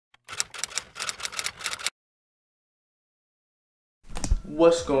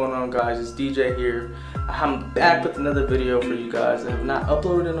What's going on, guys? It's DJ here. I'm back with another video for you guys. I have not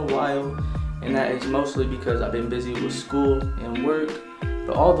uploaded in a while, and that is mostly because I've been busy with school and work.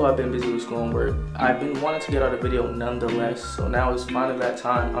 But although I've been busy with school and work, I've been wanting to get out a video nonetheless. So now is finally that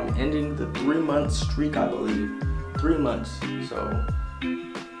time. I'm ending the 3-month streak, I believe. 3 months. So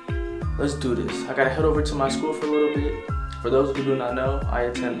let's do this. I gotta head over to my school for a little bit. For those who do not know, I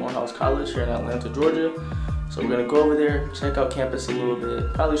attend Morehouse College here in Atlanta, Georgia. So we're gonna go over there, check out campus a little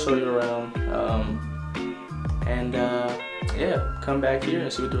bit, probably show you around, yeah, come back here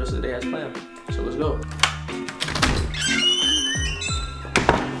and see what the rest of the day has planned. So let's go.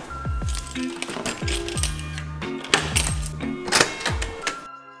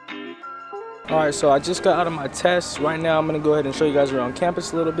 Alright, so I just got out of my test. Right now I'm gonna go ahead and show you guys around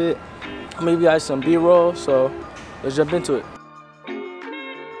campus a little bit. I'm gonna give you guys some B-roll, so let's jump into it.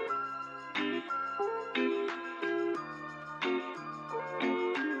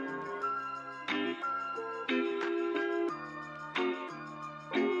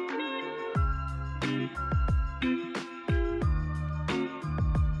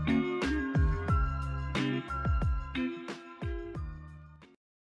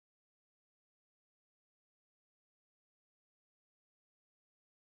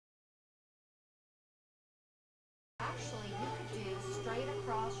 Actually, you could do straight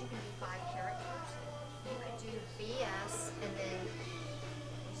across, you can do 5 characters. You could do BS, and then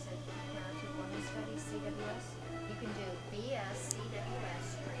you said Comparative Women's Studies, CWS. You can do BS, CWS,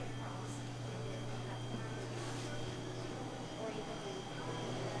 straight across. Or you can do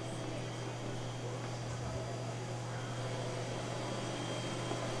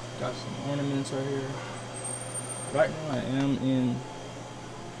Got some ornaments right here. Right now I am in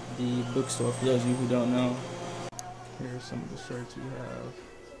the bookstore, for those of you who don't know. Here's some of the shirts we have.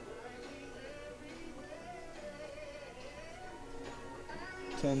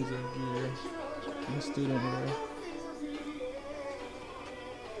 Tons of gear and student wear.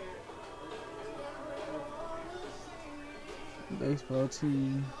 Baseball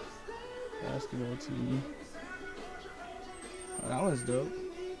tee, basketball tee. Oh, that one's dope.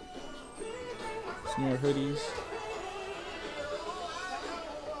 Some more hoodies.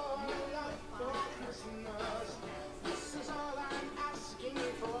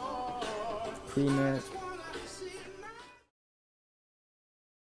 Pre-net.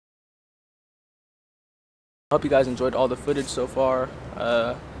 Hope you guys enjoyed all the footage so far.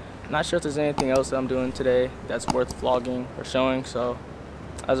 Not sure if there's anything else that I'm doing today that's worth vlogging or showing, so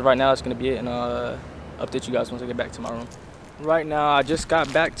as of right now that's going to be it, and I'll update you guys once I get back to my room. Right now I just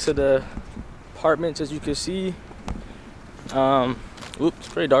got back to the apartments, as you can see. Oops, it's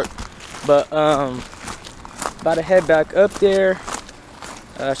pretty dark, but about to head back up there.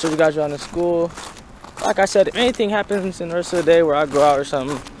 Showed you guys around the school. Like I said, if anything happens in the rest of the day where I go out or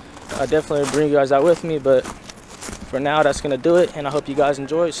something, I'll definitely bring you guys out with me. But for now, that's gonna do it, and I hope you guys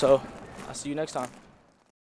enjoyed. So I'll see you next time.